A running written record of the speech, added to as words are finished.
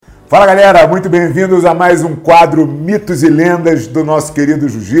Fala galera, muito bem-vindos a mais um quadro Mitos e Lendas do nosso querido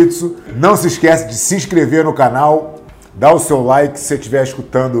Jiu-Jitsu. Não se esquece de se inscrever no canal, dar o seu like se você estiver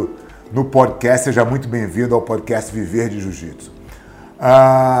escutando no podcast. Seja muito bem-vindo ao podcast Viver de Jiu-Jitsu.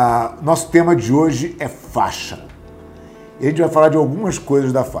 Nosso tema de hoje é faixa. E a gente vai falar de algumas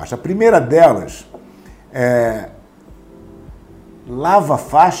coisas da faixa. A primeira delas é: lava a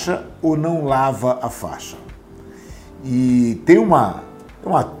faixa ou não lava a faixa? E tem uma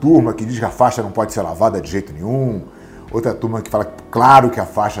turma que diz que a faixa não pode ser lavada de jeito nenhum, outra turma que fala que claro que a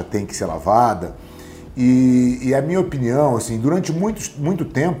faixa tem que ser lavada. E a minha opinião, assim, durante muito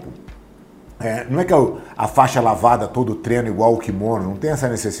tempo, não é que a faixa é lavada todo treino igual o kimono, não tem essa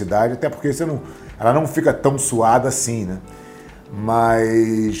necessidade, até porque ela não fica tão suada assim, né?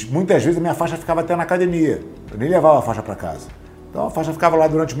 Mas muitas vezes a minha faixa ficava até na academia, eu nem levava a faixa para casa. Então a faixa ficava lá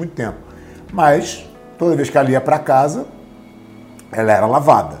durante muito tempo. Mas toda vez que ela ia para casa, ela era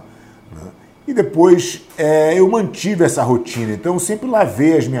lavada, né? E depois eu mantive essa rotina, então eu sempre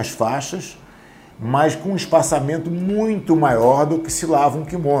lavei as minhas faixas, mas com um espaçamento muito maior do que se lava um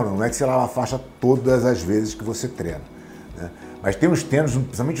kimono. Não é que você lava a faixa todas as vezes que você treina, né? Mas tem uns treinos,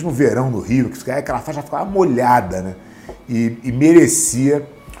 principalmente no verão no Rio, que aquela faixa ficava molhada, né? E merecia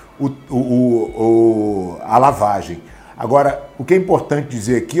a lavagem. Agora, o que é importante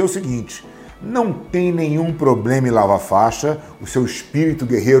dizer aqui é o seguinte: não tem nenhum problema em lavar faixa, o seu espírito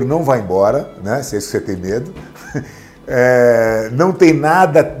guerreiro não vai embora, né? Se é isso que você tem medo. Não tem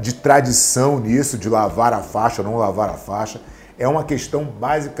nada de tradição nisso, de lavar a faixa ou não lavar a faixa. É uma questão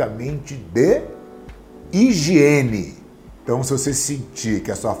basicamente de higiene. Então, se você sentir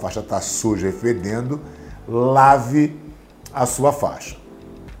que a sua faixa está suja e fedendo, lave a sua faixa.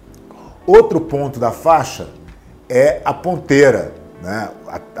 Outro ponto da faixa é a ponteira, né?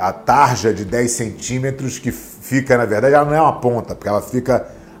 A tarja de 10 centímetros que fica, na verdade, ela não é uma ponta, porque ela fica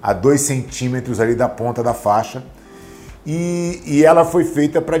a 2 centímetros ali da ponta da faixa. E ela foi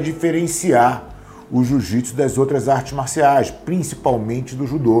feita para diferenciar o jiu-jitsu das outras artes marciais, principalmente do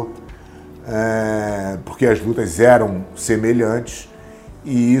judô, porque as lutas eram semelhantes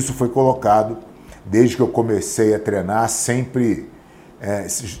e isso foi colocado desde que eu comecei a treinar, sempre.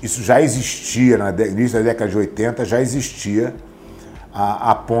 Isso já existia, no início da década de 80, já existia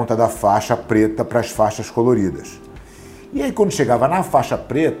a ponta da faixa preta para as faixas coloridas. E aí, quando chegava na faixa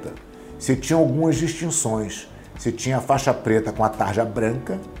preta, você tinha algumas distinções. Você tinha a faixa preta com a tarja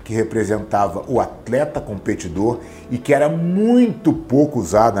branca, que representava o atleta competidor e que era muito pouco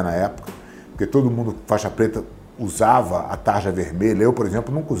usada na época, porque todo mundo, faixa preta, usava a tarja vermelha. Eu, por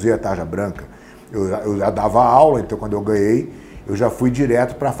exemplo, nunca usei a tarja branca. Eu já dava aula, então quando eu ganhei, eu já fui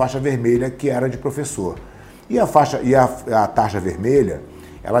direto para a faixa vermelha, que era de professor. E a tarja vermelha,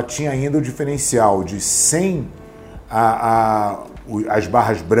 ela tinha ainda o diferencial de sem as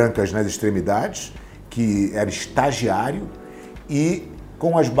barras brancas nas extremidades, que era estagiário, e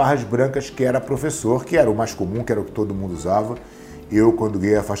com as barras brancas, que era professor, que era o mais comum, que era o que todo mundo usava. Eu, quando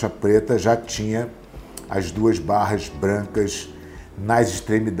ganhei a faixa preta, já tinha as 2 barras brancas nas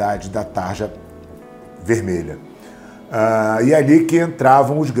extremidades da tarja vermelha. E ali que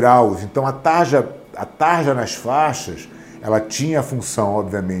entravam os graus. Então a tarja nas faixas, ela tinha a função,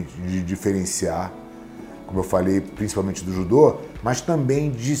 obviamente, de diferenciar, como eu falei, principalmente do judô, mas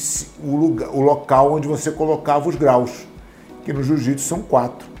também o local onde você colocava os graus, que no jiu-jitsu são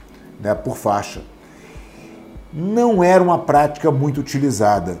 4, né, por faixa. Não era uma prática muito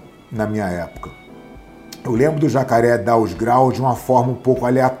utilizada na minha época. Eu lembro do Jacaré dar os graus de uma forma um pouco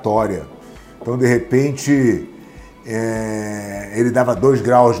aleatória. Então, de repente, ele dava 2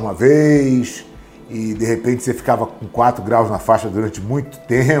 graus de uma vez, e de repente você ficava com 4 graus na faixa durante muito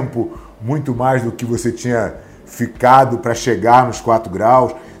tempo, muito mais do que você tinha ficado para chegar nos 4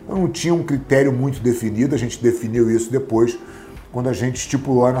 graus. Então não tinha um critério muito definido, a gente definiu isso depois, quando a gente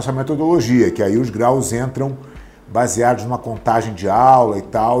estipulou a nossa metodologia, que aí os graus entram baseados numa contagem de aula e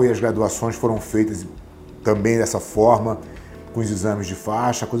tal, e as graduações foram feitas também dessa forma, com os exames de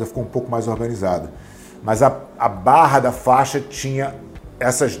faixa, a coisa ficou um pouco mais organizada. Mas a barra da faixa tinha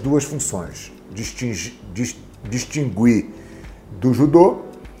essas 2 funções: distinguir do judô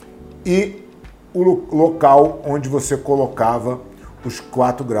e o local onde você colocava os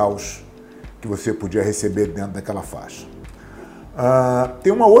 4 graus que você podia receber dentro daquela faixa.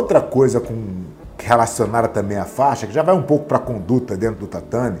 Tem uma outra coisa relacionada também à faixa, que já vai um pouco para a conduta dentro do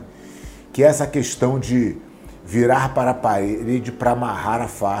tatame, que é essa questão de virar para a parede para amarrar a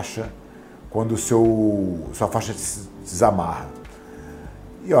faixa quando sua faixa se desamarra.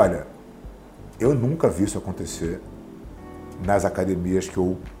 E olha, eu nunca vi isso acontecer nas academias que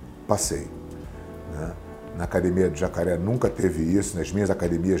eu passei, né? Na academia do Jacaré nunca teve isso, nas minhas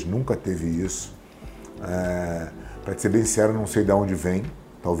academias nunca teve isso. Para ser bem sincero, não sei de onde vem,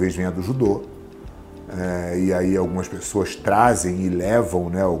 talvez venha do judô. E aí algumas pessoas trazem e levam,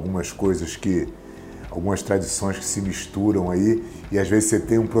 né, algumas coisas algumas tradições que se misturam aí, e às vezes você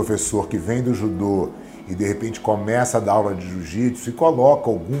tem um professor que vem do judô e de repente começa a dar aula de jiu-jitsu e coloca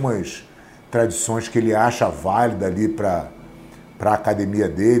algumas tradições que ele acha válida ali para a academia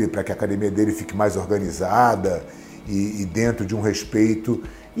dele, para que a academia dele fique mais organizada e dentro de um respeito,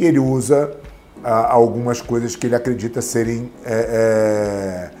 e ele usa algumas coisas que ele acredita serem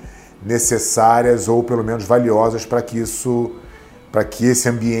necessárias ou pelo menos valiosas para que esse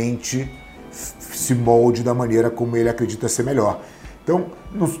ambiente se molde da maneira como ele acredita ser melhor. Então,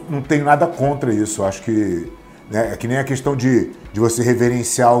 não tenho nada contra isso. Acho que, né, é que nem a questão de você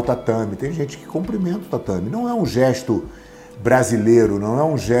reverenciar o tatame. Tem gente que cumprimenta o tatame. Não é um gesto brasileiro, não é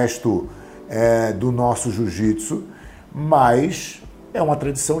um gesto do nosso jiu-jitsu, mas é uma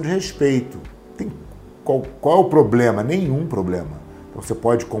tradição de respeito. Qual é o problema? Nenhum problema. Então, você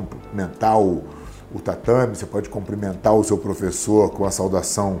pode cumprimentar o tatame, você pode cumprimentar o seu professor com a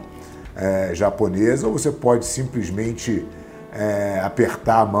saudação japonesa, ou você pode simplesmente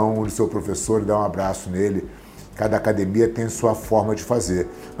apertar a mão do seu professor e dar um abraço nele. Cada academia tem sua forma de fazer,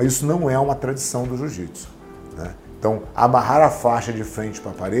 mas isso não é uma tradição do jiu-jitsu, né? Então, amarrar a faixa de frente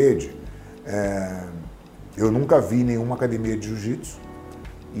para a parede, eu nunca vi em nenhuma academia de jiu-jitsu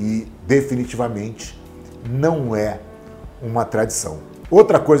e definitivamente não é uma tradição.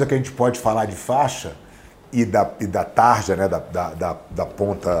 Outra coisa que a gente pode falar de faixa e da tarja, né, da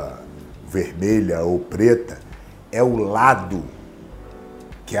ponta vermelha ou preta, é o lado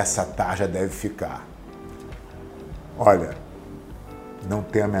que essa tarja deve ficar. Olha, não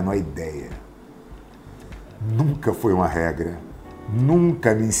tenho a menor ideia. Nunca foi uma regra.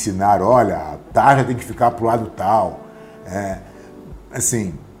 Nunca me ensinaram, olha, a tarja tem que ficar para o lado tal.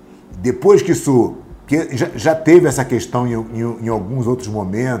 Assim, depois que isso... que já teve essa questão em alguns outros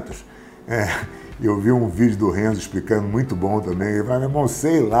momentos. Eu vi um vídeo do Renzo explicando, muito bom também. Ele falou, meu irmão,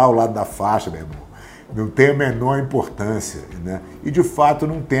 sei lá o lado da faixa, meu irmão. Não tem a menor importância, né? E de fato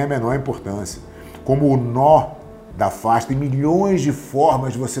não tem a menor importância. Como o nó da faixa, tem milhões de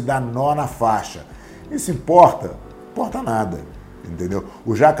formas de você dar nó na faixa. Isso importa? Importa nada, entendeu?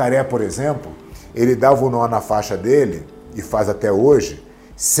 O Jacaré, por exemplo, ele dava o nó na faixa dele, e faz até hoje,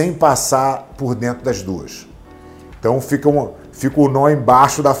 sem passar por dentro das duas. Então fica o nó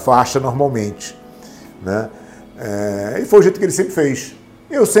embaixo da faixa normalmente, né? E foi o jeito que ele sempre fez.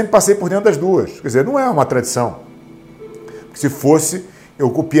 Eu sempre passei por dentro das duas. Quer dizer, não é uma tradição. Se fosse, eu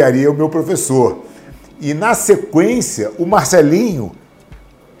copiaria o meu professor. E na sequência, o Marcelinho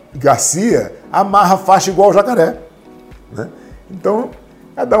Garcia amarra a faixa igual o Jacaré, né? Então,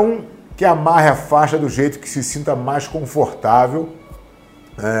 cada um que amarre a faixa do jeito que se sinta mais confortável.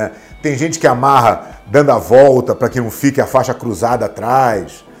 Tem gente que amarra dando a volta para que não fique a faixa cruzada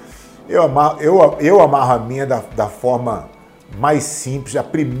atrás. Eu amarro a minha da forma mais simples, a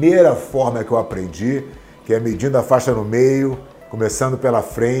primeira forma que eu aprendi, que é medindo a faixa no meio, começando pela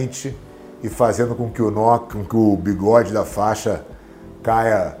frente e fazendo com que o bigode da faixa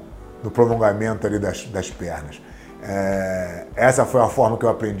caia no prolongamento ali das pernas. Essa foi a forma que eu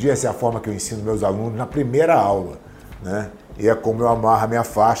aprendi, essa é a forma que eu ensino meus alunos na primeira aula, né? E é como eu amarro a minha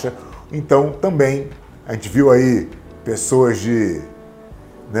faixa. Então, também, a gente viu aí pessoas de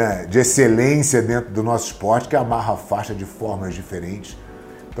excelência dentro do nosso esporte que amarram a faixa de formas diferentes.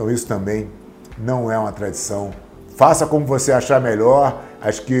 Então, isso também não é uma tradição. Faça como você achar melhor.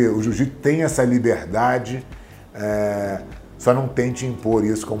 Acho que o jiu-jitsu tem essa liberdade. Só não tente impor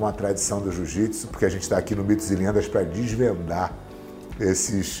isso como uma tradição do jiu-jitsu, porque a gente está aqui no Mitos e Lendas para desvendar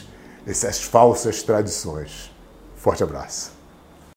essas falsas tradições. Forte abraço.